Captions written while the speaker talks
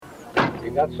You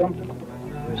got something?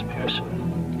 Where's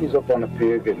Pearson? He's up on the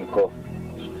pier getting coffee.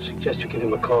 I suggest you give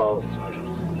him a call,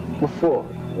 Sergeant. What for?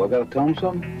 Well, I gotta tell him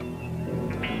something?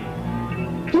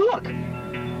 Look!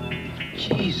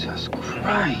 Jesus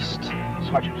Christ.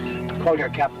 Sergeant, call your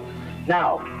captain.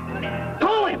 Now!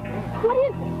 Call him! What is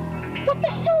it? What the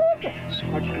hell is it?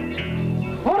 Sergeant.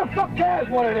 Who the fuck cares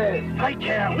what it is? I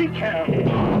care, we care.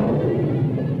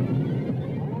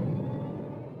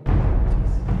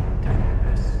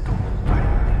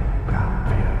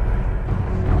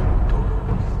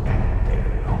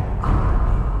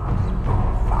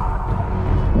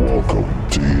 Welcome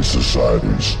to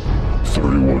E-Society's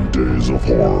 31 Days of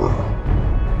Horror.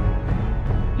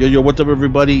 Yo, what's up,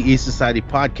 everybody? E-Society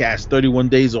Podcast, 31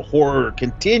 Days of Horror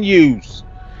continues.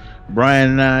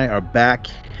 Brian and I are back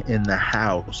in the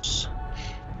house.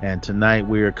 And tonight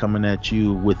we are coming at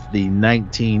you with the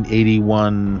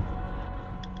 1981,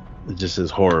 it just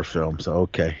says horror film, so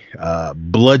okay,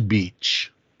 Blood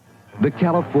Beach. The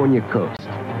California coast,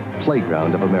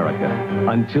 playground of America,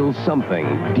 until something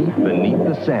deep beneath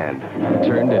the sand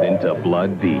turned it into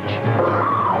Blood Beach.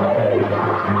 I'm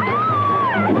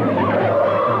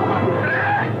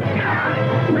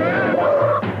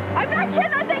not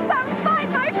kidding. I think something's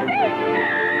behind my feet.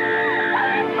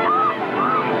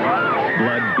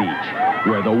 Blood Beach,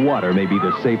 where the water may be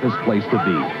the safest place to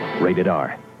be. Rated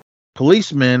R.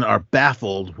 Policemen are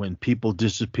baffled when people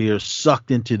disappear sucked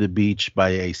into the beach by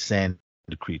a sand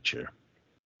creature.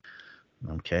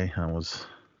 Okay, I was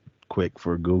quick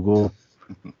for Google.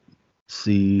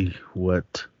 See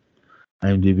what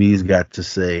IMDb's got to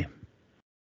say.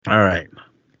 All right.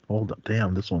 Hold up.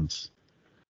 Damn, this one's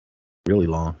really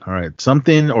long. All right.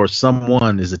 Something or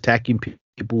someone is attacking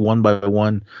people one by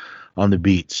one on the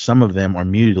beach. Some of them are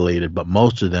mutilated, but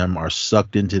most of them are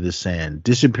sucked into the sand,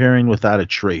 disappearing without a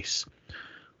trace.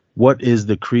 What is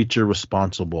the creature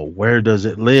responsible? Where does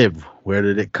it live? Where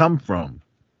did it come from?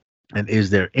 And is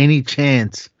there any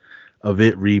chance of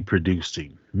it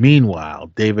reproducing?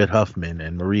 Meanwhile, David Huffman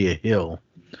and Maria Hill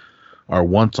are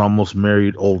once almost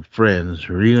married old friends,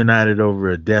 reunited over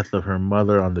a death of her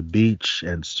mother on the beach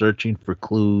and searching for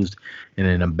clues in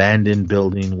an abandoned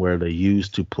building where they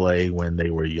used to play when they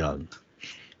were young.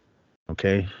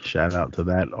 Okay, shout out to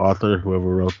that author,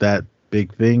 whoever wrote that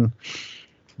big thing.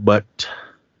 But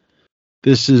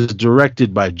this is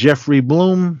directed by Jeffrey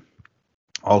Bloom,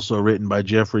 also written by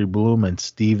Jeffrey Bloom and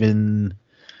Stephen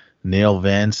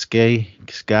Vansky,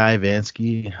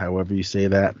 however you say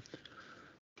that.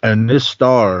 And this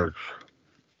stars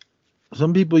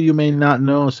some people you may not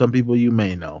know, some people you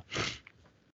may know.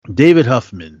 David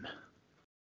Huffman,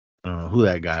 who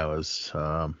that guy was,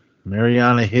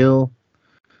 Mariana Hill,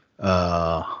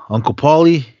 Uncle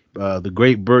Paulie, the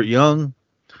great Burt Young,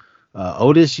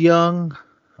 Otis Young.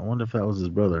 I wonder if that was his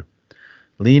brother.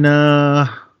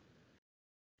 Lena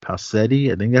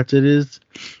Pausetti, I think that's it is.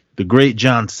 The great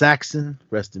John Saxon,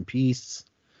 rest in peace.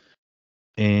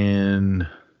 And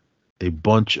a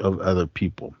bunch of other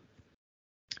people.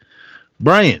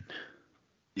 Brian.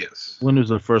 Yes. When was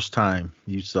the first time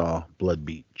you saw Blood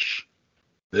Beach?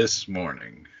 This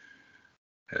morning,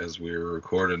 as we were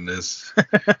recording this.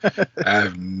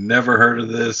 I've never heard of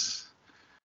this.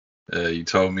 You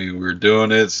told me we were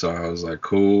doing it, so I was like,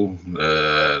 cool.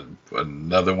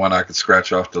 Another one I could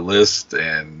scratch off the list,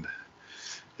 and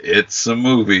it's a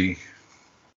movie.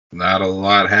 Not a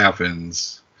lot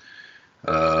happens.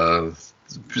 There's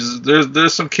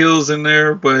some kills in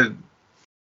there, but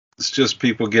it's just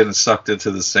people getting sucked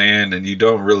into the sand, and you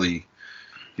don't really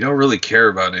care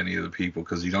about any of the people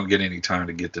because you don't get any time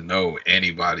to get to know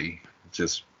anybody.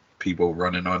 Just people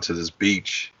running onto this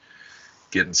beach,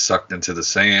 getting sucked into the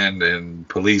sand, and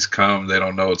police come, they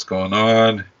don't know what's going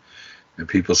on, and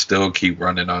people still keep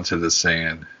running onto the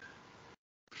sand.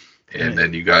 And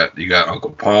then you got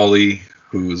Uncle Paulie,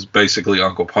 who's basically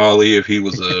Uncle Paulie if he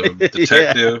was a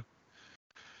detective. Yeah.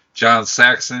 John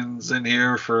Saxon's in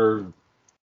here for,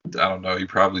 I don't know, he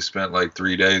probably spent like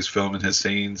 3 days filming his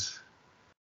scenes.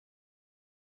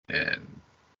 And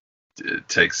it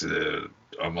takes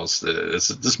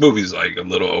this movie's like a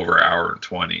little over an hour and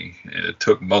 20. And it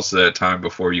took most of that time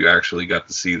before you actually got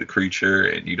to see the creature,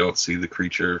 and you don't see the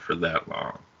creature for that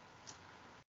long.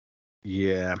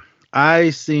 Yeah.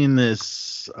 I seen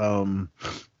this,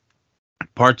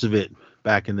 parts of it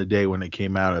back in the day when it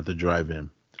came out at the drive-in.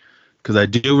 Because I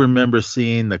do remember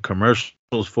seeing the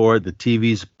commercials for it, the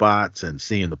TV spots, and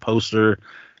seeing the poster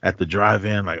at the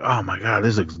drive-in. Like, oh my God,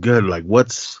 this looks good. Like,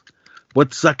 what's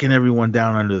sucking everyone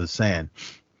down under the sand?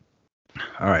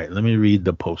 All right, let me read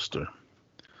the poster.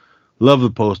 Love the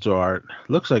poster art.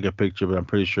 Looks like a picture, but I'm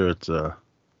pretty sure it's either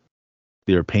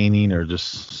a painting or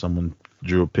just someone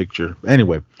drew a picture.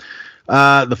 Anyway,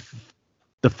 the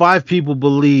 5 people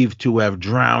believed to have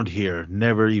drowned here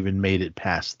never even made it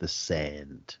past the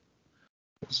sand.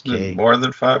 Isn't it more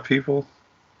than 5 people?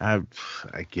 I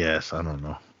guess, I don't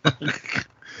know.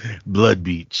 Blood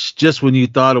Beach. Just when you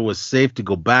thought it was safe to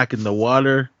go back in the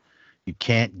water, you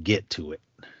can't get to it.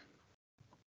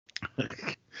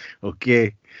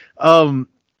 Okay.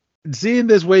 Seeing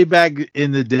this way back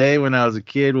in the day when I was a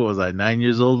kid, what was I, 9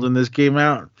 years old when this came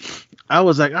out? I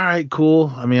was like, all right,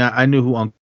 cool. I mean, I knew who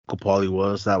Uncle Paulie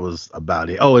was. That was about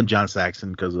it. Oh, and John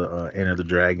Saxon because of Enter the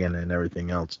Dragon and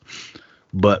everything else.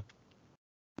 But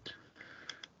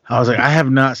I was like, I have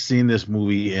not seen this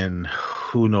movie in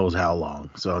who knows how long.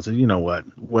 So I said, you know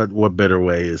what better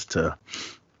way is to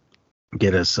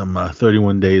get us some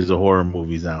 31 days of horror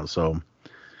movies out. So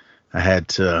I had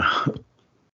to,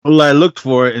 well, I looked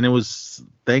for it, and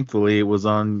thankfully it was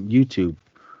on YouTube.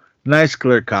 Nice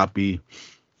clear copy.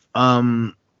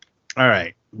 All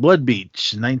right. Blood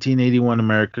Beach, 1981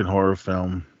 American horror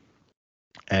film.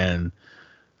 And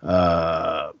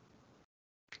yeah,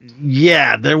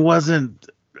 there wasn't,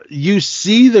 you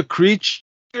see the creature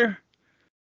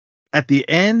at the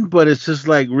end, but it's just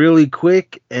like really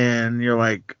quick, and you're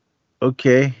like,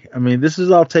 okay. I mean, this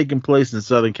is all taking place in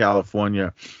Southern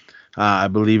California, I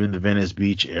believe in the Venice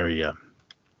Beach area.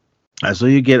 So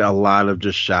you get a lot of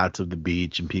just shots of the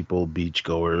beach and people, beach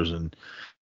goers and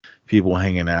people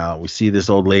hanging out. We see this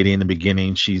old lady in the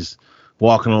beginning. She's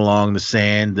walking along the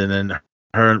sand, and then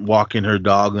her walking her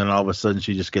dog, and then all of a sudden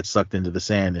she just gets sucked into the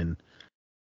sand, and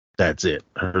that's it.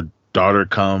 Her daughter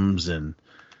comes and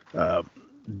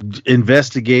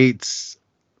investigates,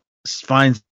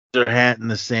 finds her hat in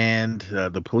the sand.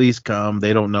 The police come.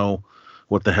 They don't know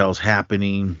what the hell's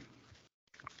happening.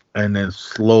 And then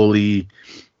slowly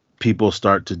people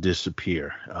start to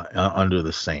disappear under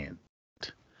the sand.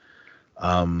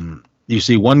 You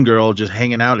see one girl just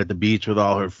hanging out at the beach with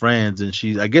all her friends, and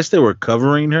I guess they were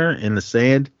covering her in the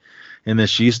sand, and then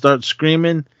she starts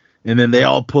screaming, and then they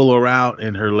all pull her out,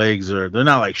 and her legs they're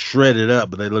not like shredded up,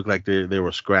 but they look like they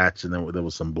were scratched, and there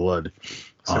was some blood.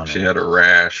 So she had a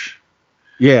rash.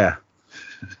 Yeah.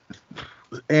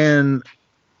 And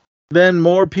then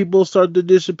more people started to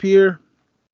disappear.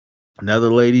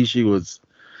 Another lady, she was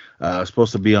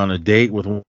supposed to be on a date with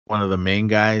one of the main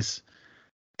guys.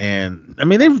 And I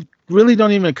mean, they really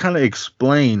don't even kind of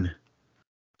explain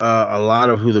a lot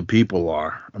of who the people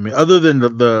are. I mean, other than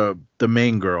the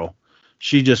main girl,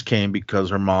 she just came because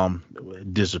her mom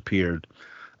disappeared.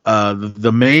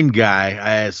 The main guy,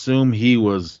 I assume he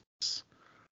was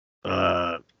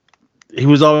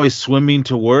always swimming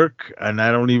to work, and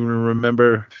I don't even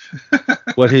remember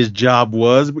what his job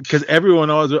was, because everyone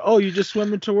always, oh, you just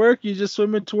swimming to work? You just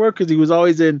swimming to work? Because he was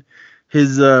always in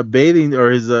his bathing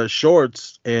or his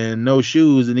shorts and no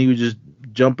shoes, and he would just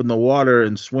jump in the water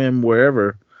and swim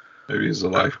wherever. Maybe he's a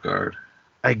lifeguard.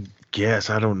 I guess.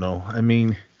 I don't know. I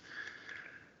mean,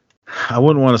 I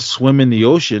wouldn't want to swim in the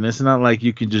ocean. It's not like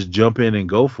you can just jump in and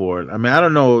go for it. I mean, I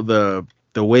don't know the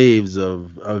waves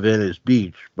of Venice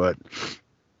Beach, but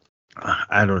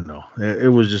I don't know.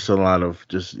 It was just a lot of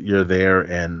just, you're there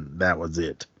and that was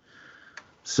it.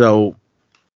 So,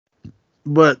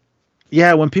 but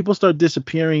yeah, when people start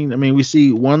disappearing, I mean, we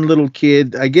see one little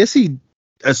kid, I guess we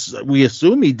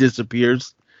assume he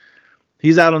disappears.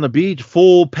 He's out on the beach,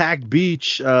 full packed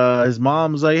beach. His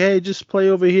mom's like, hey, just play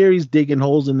over here. He's digging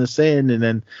holes in the sand. And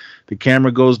then the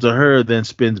camera goes to her, then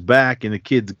spins back, and the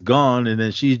kid's gone. And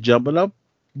then she's jumping up.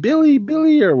 Billy,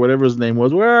 or whatever his name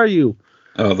was. Where are you?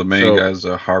 Oh, the main guy's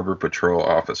a harbor patrol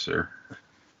officer.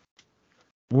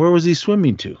 Where was he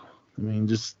swimming to? I mean,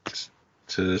 just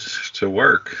to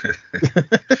work.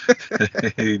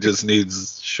 He just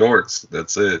needs shorts.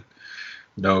 That's it.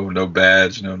 No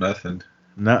badge, no nothing.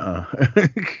 Nuh-uh.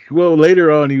 Well,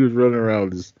 later on, he was running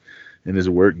around in his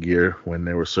work gear when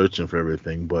they were searching for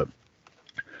everything. But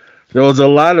there was a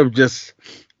lot of just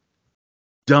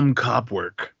dumb cop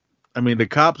work. I mean, the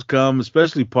cops come,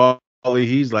 especially Paulie.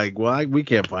 He's like, well, we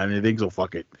can't find anything, so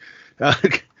fuck it.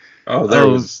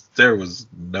 There was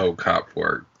no cop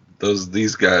work.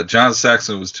 These guys, John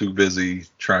Saxon was too busy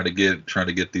trying to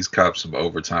get these cops some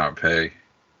overtime pay.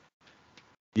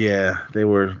 Yeah, they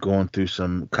were going through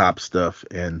some cop stuff,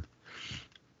 and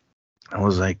I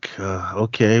was like,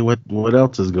 okay, what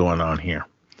else is going on here?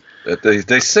 But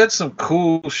they said some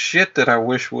cool shit that I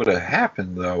wish would have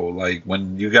happened, though. Like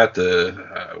when you got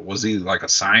was he like a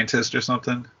scientist or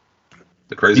something?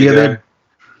 The crazy guy?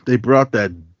 They brought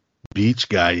that beach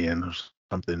guy in or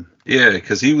something. Yeah,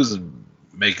 because he was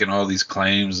making all these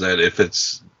claims that if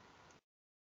it's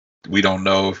we don't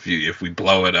know if we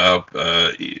blow it up.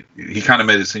 He kind of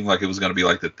made it seem like it was going to be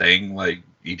like the Thing, like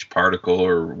each particle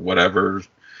or whatever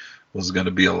was going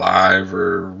to be alive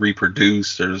or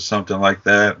reproduced or something like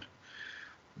that.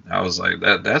 I was like,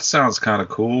 that sounds kind of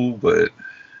cool, but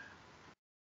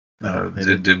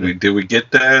did we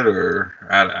get that, or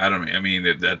I don't. I mean,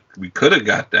 that we could have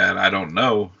got that. I don't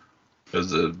know. It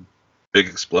was a big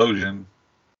explosion,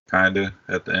 kind of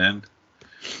at the end.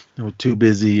 They were too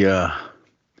busy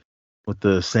with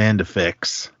the sand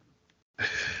effects.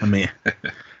 I mean,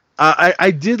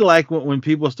 I did like when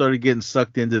people started getting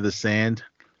sucked into the sand.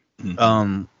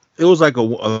 Mm-hmm. It was like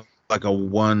a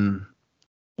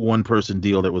one person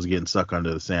deal that was getting sucked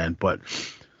under the sand, but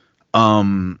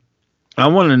I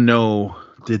want to know,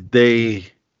 did they?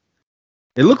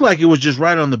 It looked like it was just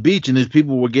right on the beach, and these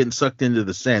people were getting sucked into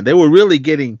the sand. They were really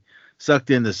getting sucked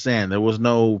into the sand. There was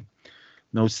no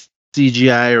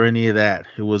CGI or any of that.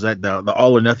 It was at the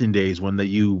All or Nothing days when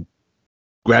you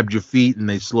grabbed your feet and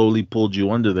they slowly pulled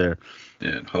you under there.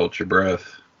 And hold your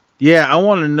breath. Yeah, I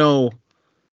want to know,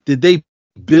 did they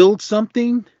build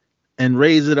something and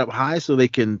raise it up high so they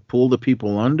can pull the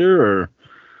people under, or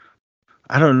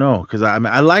I don't know, because I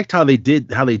liked how they did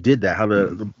that. How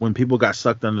when people got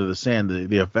sucked under the sand,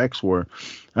 the effects were.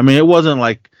 I mean, it wasn't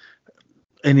like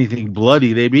anything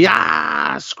bloody. They'd be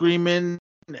screaming,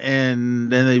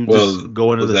 and then they would just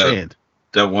go into the sand.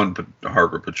 That one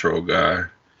Harbor Patrol guy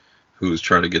who was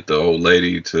trying to get the old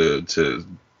lady to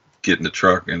get in the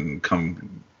truck and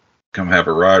come have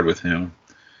a ride with him.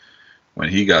 When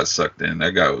he got sucked in,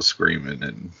 that guy was screaming,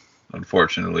 and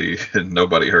unfortunately,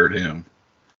 nobody heard him.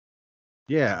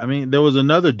 Yeah, I mean, there was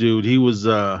another dude. He was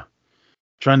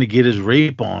trying to get his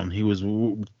rape on. He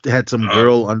had some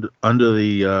girl under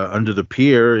the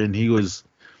pier, and he was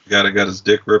got his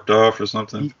dick ripped off or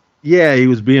something. Yeah, he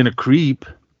was being a creep,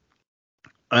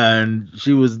 and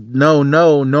she was no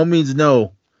means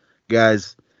no,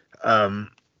 guys.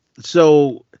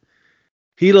 So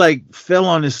he like fell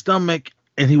on his stomach,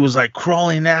 and he was like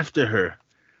crawling after her.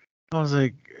 I was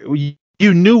like,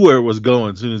 you knew where it was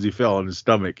going as soon as he fell on his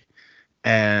stomach.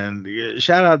 And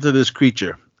shout out to this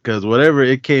creature, because whatever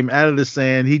it came out of the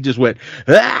sand, he just went,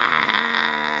 and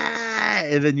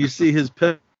then you see his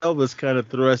pelvis kind of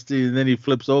thrusting, and then he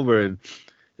flips over and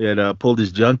pulled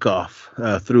his junk off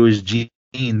through his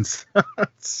jeans.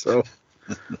 So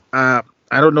I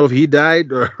don't know if he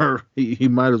died or he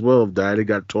might as well have died. It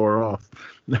got tore off.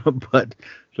 But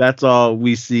that's all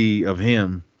we see of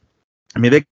him. I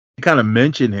mean, they kind of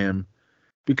mention him.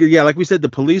 Because, yeah, like we said, the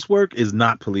police work is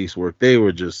not police work. They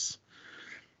were just,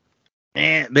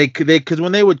 because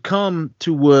when they would come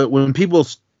to, when people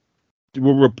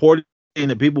were reporting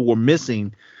that people were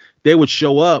missing, they would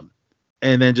show up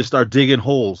and then just start digging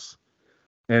holes.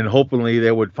 And hopefully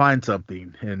they would find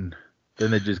something. And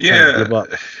then they just kind of give up.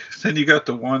 Then you got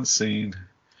the one scene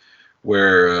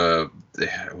where,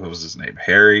 what was his name?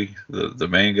 Harry, the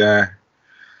main guy.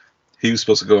 He was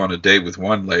supposed to go on a date with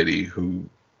one lady who,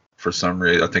 for some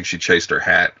reason, I think she chased her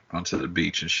hat onto the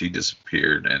beach and she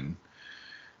disappeared. And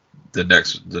the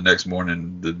next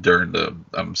morning, during the,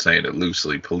 I'm saying it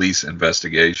loosely, police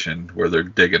investigation where they're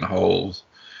digging holes,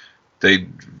 they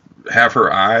have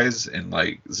her eyes in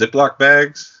like Ziploc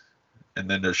bags, and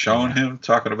then they're showing him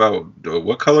talking about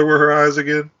what color were her eyes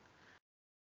again.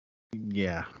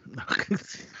 Yeah.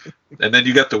 And then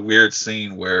you got the weird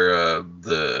scene where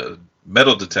the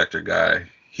metal detector guy,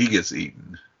 he gets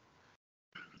eaten.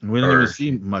 We didn't even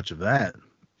see much of that.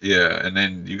 Yeah, and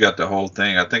then you got the whole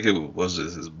thing. I think it was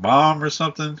his mom or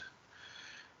something.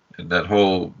 And that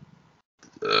whole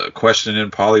questioning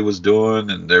Polly was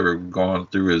doing, and they were going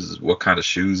through what kind of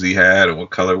shoes he had and what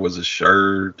color was his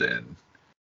shirt, and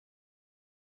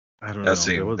I don't know.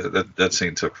 That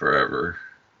scene took forever.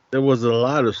 There was a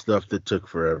lot of stuff that took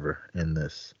forever in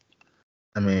this.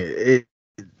 I mean,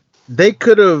 they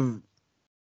could have.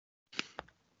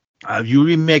 You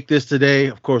remake this today,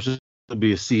 of course, it'll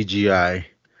be a CGI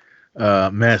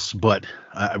mess, but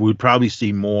we'd probably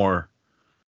see more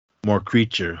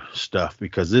creature stuff,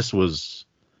 because this was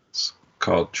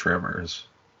called Tremors.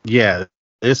 Yeah,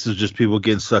 this is just people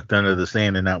getting sucked under the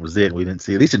sand, and that was it. We didn't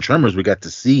see, at least in Tremors, we got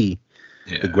to see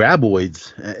the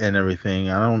graboids and everything.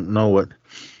 I don't know what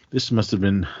this must have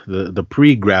been, the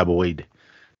pre-graboid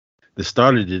that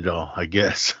started it all, I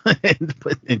guess,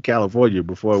 in California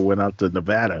before it went out to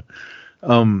Nevada.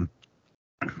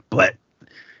 But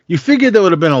you figured there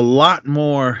would have been a lot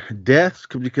more deaths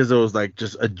because there was like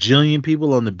just a jillion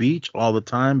people on the beach all the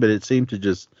time, but it seemed to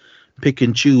just pick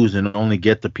and choose and only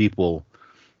get the people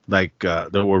like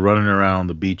that were running around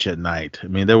the beach at night. I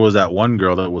mean, there was that one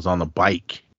girl that was on the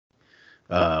bike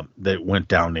that went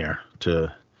down there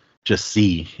to just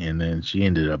see, and then she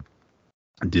ended up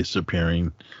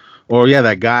disappearing. Or yeah,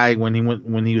 that guy when he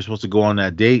was supposed to go on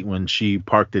that date, when she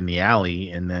parked in the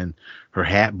alley, and then her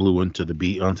hat blew onto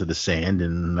the sand,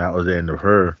 and that was the end of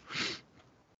her.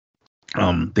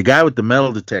 The guy with the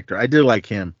metal detector, I did like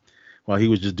him while he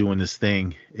was just doing this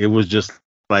thing. It was just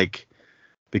like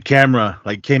the camera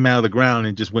like came out of the ground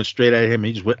and just went straight at him, and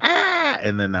he just went ah,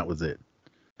 and then that was it.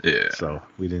 Yeah. So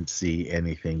we didn't see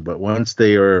anything. But once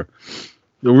they're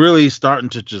really starting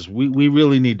to just we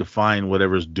really need to find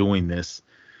whatever's doing this.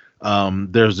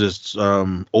 There's this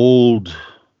old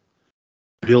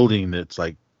building that's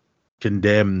like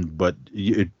condemned, but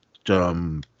they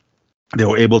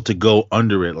were able to go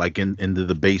under it, like into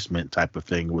the basement type of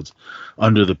thing. It was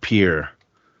under the pier.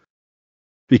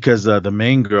 Because the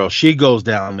main girl, she goes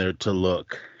down there to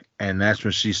look, and that's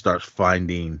when she starts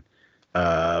finding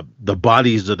the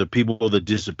bodies of the people that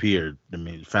disappeared. I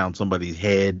mean, found somebody's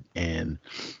head and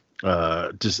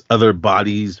just other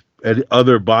bodies,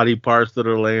 other body parts that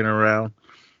are laying around.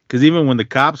 Because even when the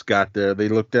cops got there, they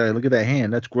looked at look at that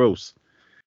hand. That's gross.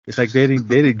 It's like they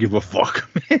didn't give a fuck.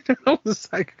 Man, I was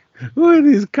like, who are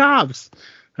these cops?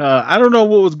 I don't know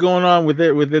what was going on with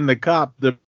it within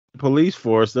the police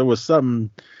force. There was something,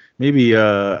 maybe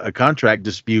a contract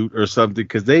dispute or something,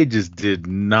 because they just did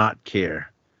not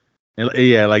care. And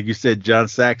yeah, like you said, John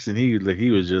Saxon, he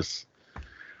was just,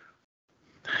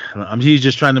 he's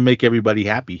just trying to make everybody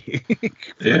happy.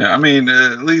 Yeah, I mean,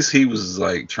 at least he was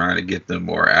like trying to get them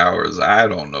more hours. I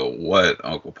don't know what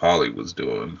Uncle Paulie was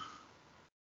doing.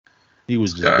 He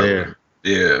was just there.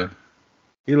 Yeah.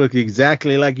 He looked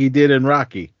exactly like he did in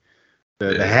Rocky.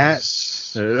 The hat,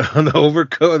 the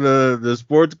overcoat, the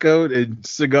sports coat, and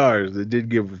cigars. They did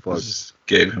give a fuck. Just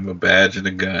gave him a badge and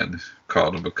a gun.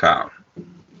 Called him a cop.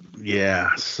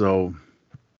 Yeah, so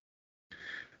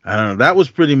I don't know. That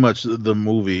was pretty much the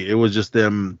movie. It was just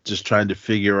them just trying to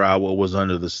figure out what was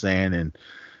under the sand,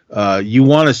 and you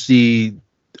want to see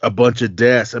a bunch of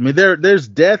deaths. I mean, there's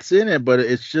deaths in it, but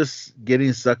it's just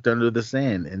getting sucked under the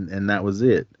sand, and that was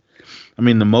it. I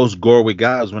mean, the most gore we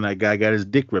got was when that guy got his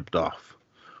dick ripped off,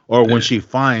 or when she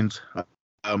finds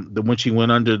when she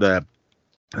went under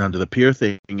the pier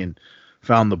thing and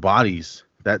found the bodies.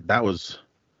 That was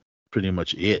pretty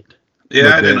much it. Yeah,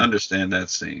 but I didn't understand that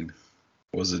scene.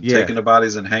 Was it taking the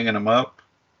bodies and hanging them up?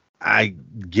 I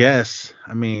guess.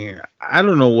 I mean, I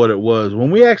don't know what it was.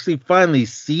 When we actually finally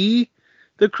see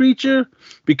the creature,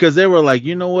 because they were like,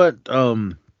 you know what?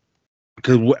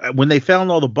 Because when they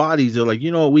found all the bodies, they're like,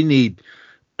 you know what? We need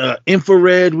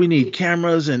infrared. We need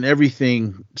cameras and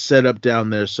everything set up down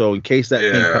there. So in case that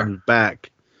thing comes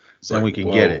back, then we can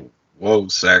get it. Whoa,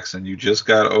 Saxon, you just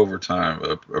got overtime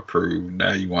approved.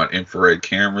 Now you want infrared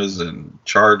cameras and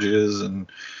charges and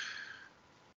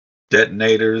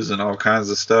detonators and all kinds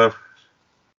of stuff.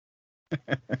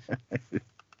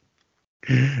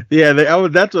 Yeah,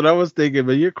 that's what I was thinking.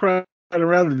 But you're crying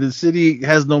around. The city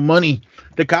has no money.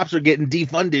 The cops are getting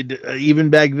defunded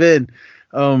even back then.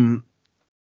 And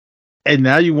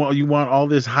now you want all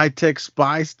this high tech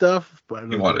spy stuff. But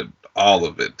you wanted all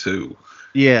of it too.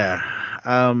 Yeah.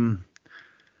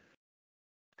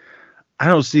 I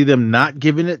don't see them not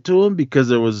giving it to him, because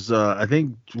there was, I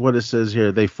think what it says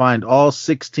here, they find all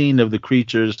 16 of the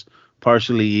creatures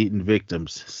partially eaten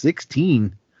victims.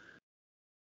 16?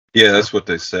 Yeah, that's what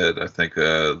they said. I think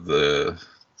the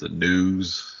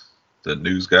news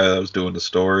guy that was doing the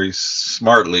story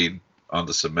smartly on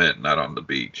the cement, not on the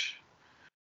beach.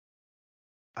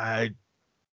 I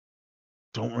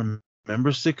don't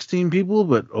remember 16 people,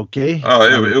 but okay.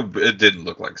 Oh, it didn't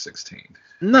look like 16.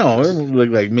 No, it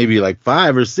looked like maybe like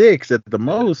 5 or 6 at the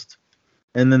most.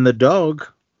 And then the dog.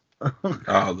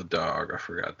 Oh, the dog. I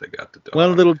forgot they got the dog.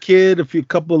 One little kid, a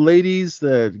couple ladies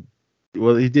that,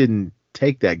 well, he didn't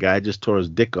take that guy, just tore his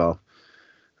dick off.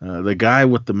 The guy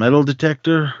with the metal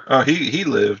detector. Oh, he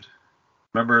lived.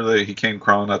 Remember he came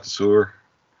crawling out the sewer?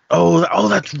 Oh,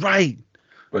 that's right.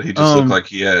 But he just looked like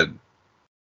he had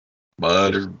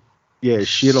mud or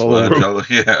shit all over.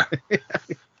 Yeah.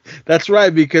 That's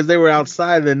right, because they were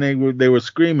outside and they were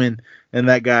screaming, and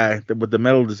that guy with the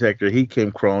metal detector, he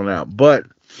came crawling out, but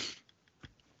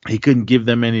he couldn't give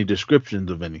them any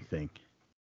descriptions of anything.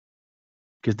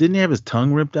 Because didn't he have his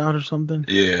tongue ripped out or something?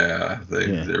 Yeah,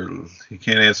 he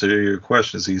can't answer your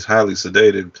questions. He's highly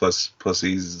sedated. Plus,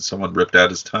 someone ripped out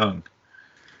his tongue.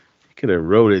 He could have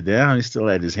wrote it down. He still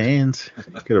had his hands.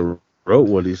 He could have wrote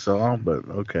what he saw, but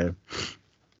okay.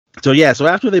 So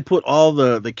after they put all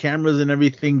the cameras and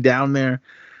everything down there,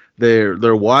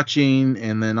 they're watching,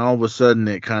 and then all of a sudden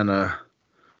it kind of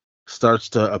starts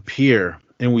to appear,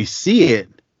 and we see it,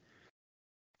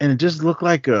 and it just looked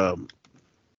like a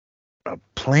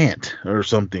plant or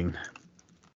something.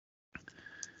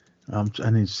 I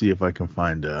need to see if I can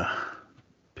find a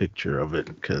picture of it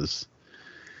because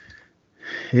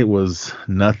it was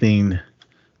nothing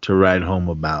to write home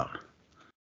about.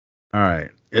 All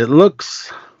right. It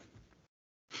looks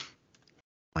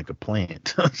like a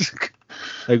plant.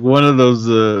 Like one of those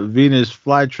Venus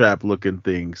flytrap looking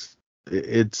things.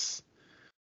 It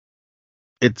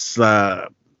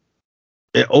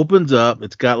opens up.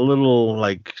 It's got little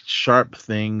like sharp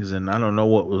things, and I don't know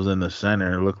what was in the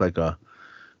center. It looked like a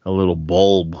little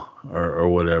bulb or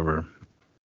whatever.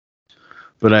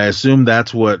 But I assume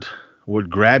that's what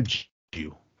grabbed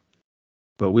you.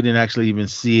 But we didn't actually even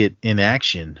see it in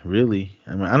action, really.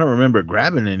 I mean, I don't remember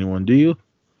grabbing anyone, do you?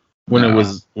 When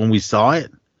we saw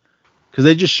it? Because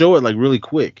they just show it like really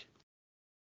quick.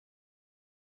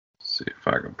 Let's see if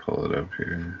I can pull it up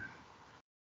here.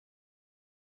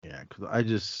 Yeah, because I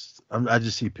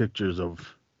just see pictures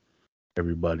of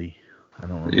everybody. I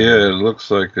don't remember. Yeah, it looks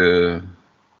like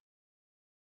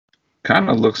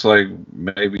kind of looks like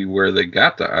maybe where they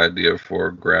got the idea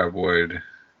for Graboid,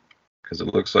 because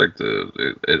it looks like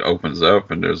it opens up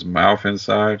and there's a mouth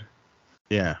inside.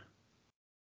 Yeah.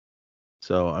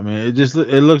 So I mean, it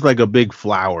looks like a big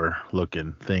flower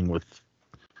looking thing with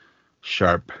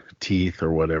sharp teeth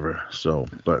or whatever. So,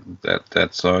 but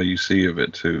that's all you see of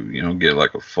it too. You don't get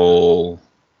like a full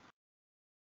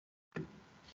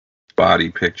body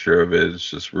picture of it. It's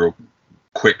just real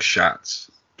quick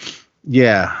shots.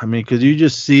 Yeah, I mean, because you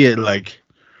just see it like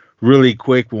really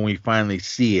quick when we finally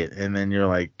see it, and then you're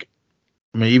like,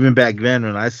 I mean, even back then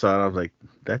when I saw it, I was like,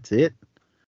 that's it.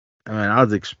 I mean, I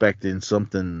was expecting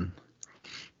something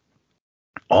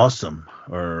awesome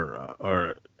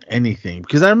or anything,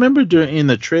 because I remember in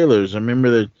the trailers, I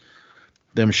remember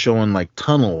them showing like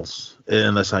tunnels,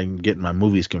 unless I'm getting my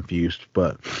movies confused.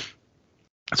 But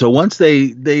so once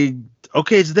they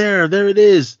okay, it's there it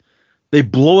is, they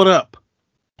blow it up,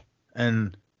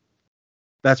 and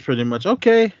that's pretty much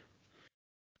okay.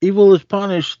 Evil is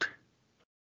punished,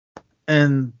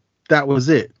 and that was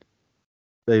it.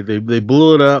 They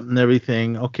blew it up and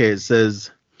everything. Okay, it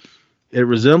says it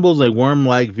resembles a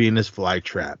worm-like Venus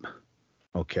flytrap.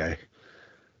 Okay.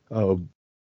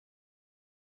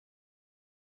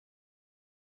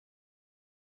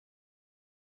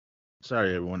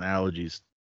 Sorry, everyone. Allergies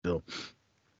still.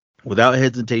 Without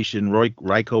hesitation,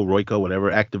 Royko, whatever,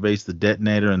 activates the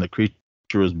detonator, and the creature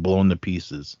is blown to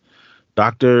pieces.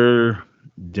 Dr.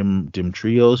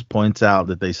 Dimitrios points out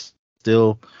that they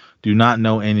still do not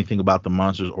know anything about the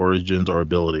monster's origins or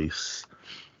abilities,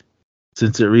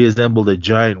 since it reassembled a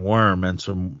giant worm, and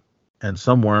some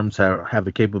worms have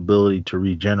the capability to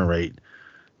regenerate.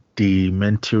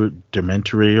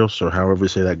 Dimitrios, or however you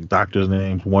say that doctor's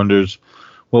name, wonders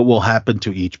what will happen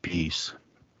to each piece.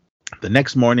 The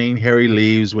next morning, Harry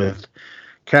leaves with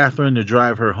Catherine to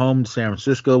drive her home to San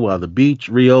Francisco, while the beach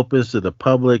reopens to the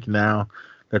public now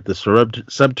that the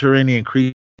subterranean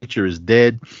creature is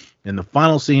dead. In the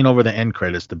final scene over the end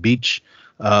credits, the beach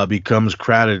becomes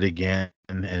crowded again,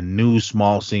 and new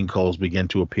small sinkholes begin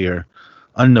to appear,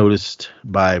 unnoticed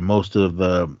by most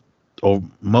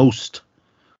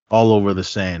all over the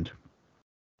sand,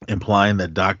 implying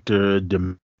that Dr.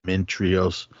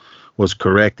 Dimitrios was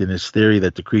correct in his theory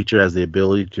that the creature has the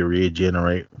ability to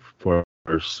regenerate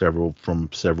several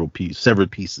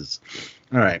pieces.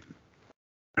 All right.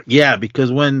 Yeah,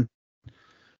 because once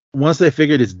they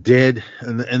figured it's dead,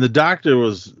 and the doctor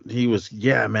was,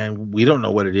 yeah, man, we don't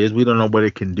know what it is. We don't know what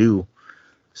it can do.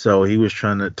 So he was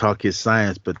trying to talk his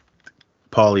science, but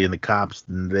Paulie and the cops,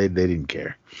 they didn't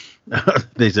care.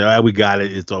 They said, we got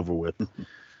it. It's over with.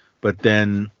 But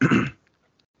then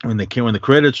when the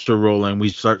credits are rolling, we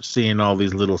start seeing all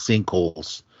these little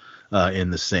sinkholes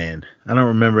in the sand. I don't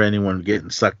remember anyone getting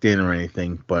sucked in or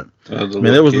anything, but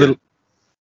there was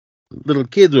little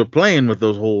kids were playing with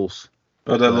those holes.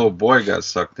 Oh, that little boy got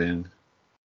sucked in.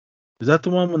 Is that the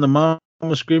one when the mom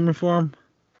was screaming for him?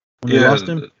 When they lost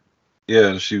him?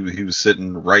 Yeah, he was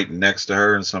sitting right next to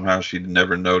her, and somehow she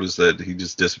never noticed that he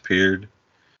just disappeared.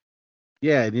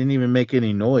 Yeah, it didn't even make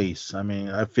any noise. I mean,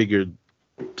 I figured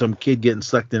some kid getting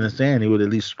sucked in the sand, he would at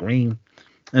least scream.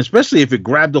 And especially if it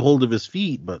grabbed a hold of his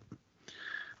feet, but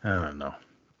I don't know.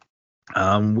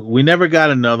 We never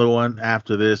got another one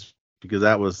after this, because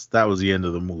that was the end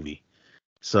of the movie.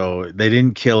 So they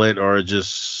didn't kill it, or it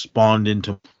just spawned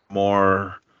into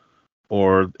more,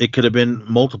 or it could have been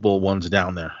multiple ones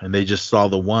down there, and they just saw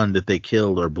the one that they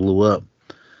killed or blew up.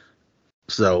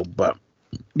 So, but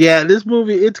yeah, this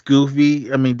movie, it's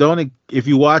goofy. I mean, if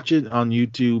you watch it on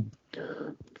YouTube,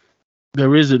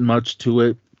 there isn't much to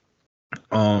it.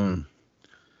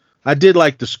 I did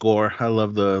like the score. I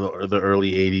love the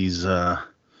early '80s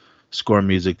score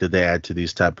music that they add to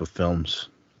these type of films.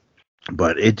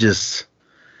 But it just,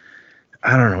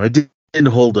 I don't know, it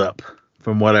didn't hold up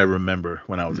from what I remember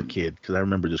when I was a kid. Because I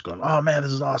remember just going, "Oh man,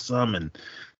 this is awesome," and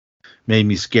made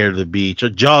me scared of the beach.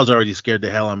 Jaws already scared the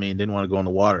hell out of me and didn't want to go in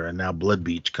the water, and now Blood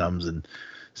Beach comes and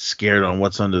scared on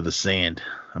what's under the sand.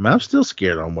 I mean, I'm still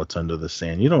scared on what's under the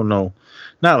sand. You don't know,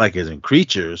 not like as in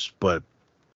creatures, but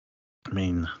I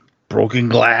mean, broken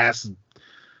glass,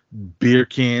 beer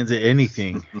cans,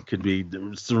 anything could be,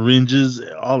 syringes,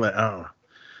 all that. I don't know.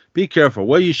 Be careful.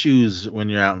 Wear your shoes when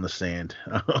you're out in the sand,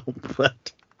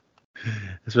 but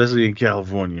especially in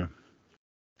California.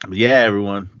 But yeah,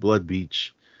 everyone, Blood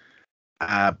Beach.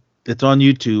 It's on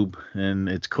YouTube and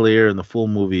it's clear, and the full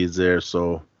movie is there.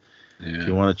 So if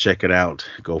you want to check it out,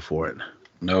 go for it.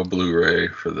 No Blu-ray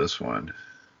for this one.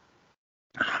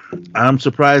 I'm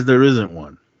surprised there isn't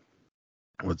one.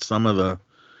 With some of the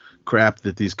crap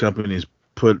that these companies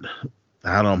put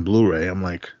out on Blu-ray, I'm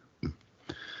like,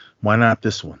 why not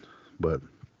this one? But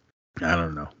I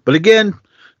don't know. But again,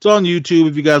 it's on YouTube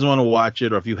if you guys want to watch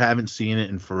it, or if you haven't seen it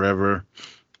in forever,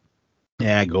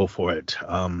 yeah, go for it.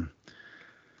 I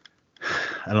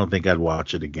don't think I'd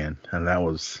watch it again. And that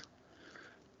was,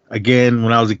 again,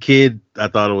 when I was a kid, I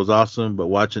thought it was awesome, but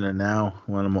watching it now,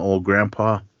 when I'm an old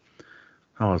grandpa,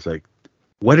 I was like,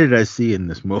 what did I see in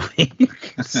this movie?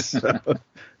 Because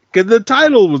the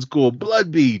title was cool,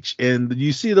 Blood Beach, and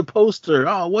you see the poster.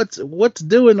 Oh, what's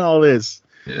doing all this?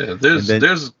 Yeah,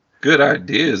 there's good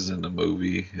ideas in the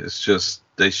movie. It's just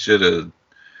they should have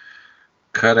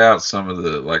cut out some of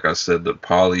the, like I said, the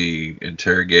Paulie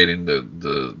interrogating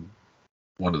the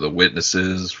one of the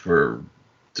witnesses for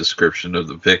description of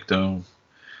the victim.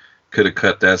 Could have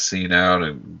cut that scene out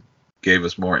and gave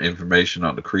us more information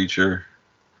on the creature.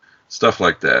 Stuff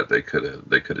like that they could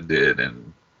have did,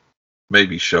 and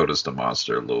maybe showed us the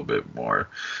monster a little bit more.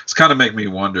 It's kind of make me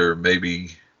wonder,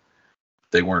 maybe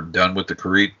they weren't done with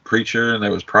the creature and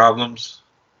there was problems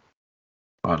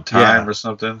on time or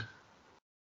something.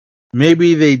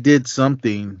 Maybe they did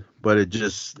something, but it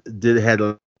just had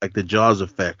like the Jaws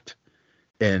effect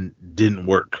and didn't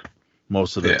work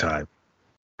most of the time.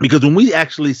 Because when we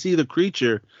actually see the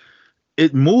creature,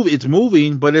 it's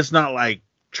moving, but it's not like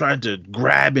trying to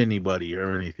grab anybody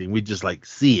or anything. We just like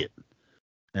see it,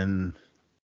 and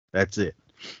that's it.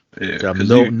 Yeah, so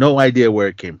I have no idea where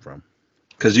it came from.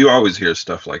 Because you always hear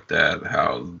stuff like that,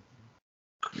 how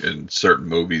in certain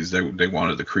movies they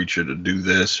wanted the creature to do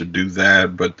this or do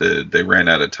that, but they ran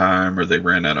out of time or they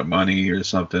ran out of money or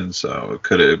something. So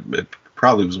it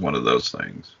probably was one of those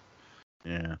things.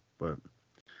 Yeah, but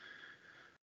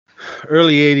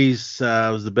early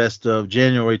 80s was the best of.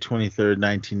 January 23rd,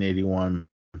 1981.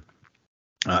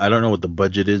 I don't know what the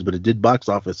budget is, but it did box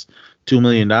office $2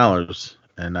 million,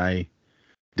 and I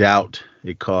doubt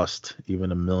it cost even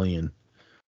 $1 million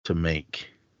to make.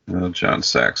 Well, John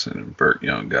Saxon and Burt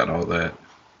Young got all that.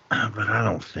 But I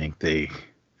don't think they,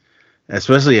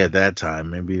 especially at that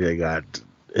time, maybe they got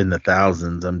in the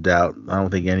thousands. I don't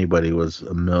think anybody was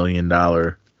 $1 million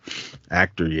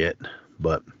actor yet.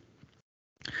 But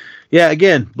yeah,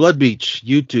 again, Blood Beach,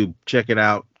 YouTube, check it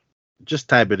out. Just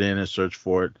type it in and search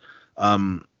for it.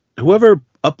 Whoever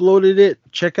uploaded it,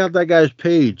 check out that guy's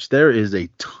page. There is a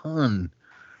ton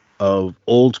of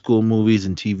old school movies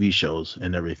and TV shows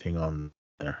and everything on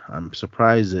there. I'm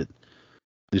surprised that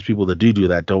these people that do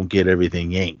that don't get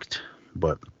everything yanked.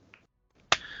 But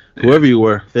whoever you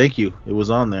were, thank you. It was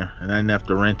on there, and I didn't have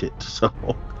to rent it. So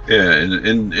yeah,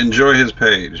 and enjoy his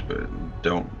page, but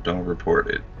don't report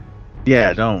it.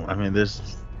 Yeah, don't. I mean,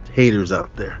 there's haters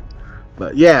out there.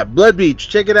 But yeah, Blood Beach,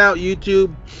 check it out,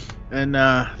 YouTube. And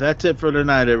that's it for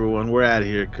tonight, everyone. We're out of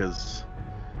here because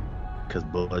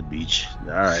Blood Beach.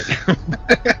 All right.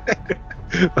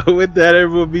 With that,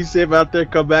 everyone, be safe out there.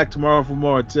 Come back tomorrow for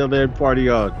more. Until then, party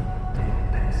on.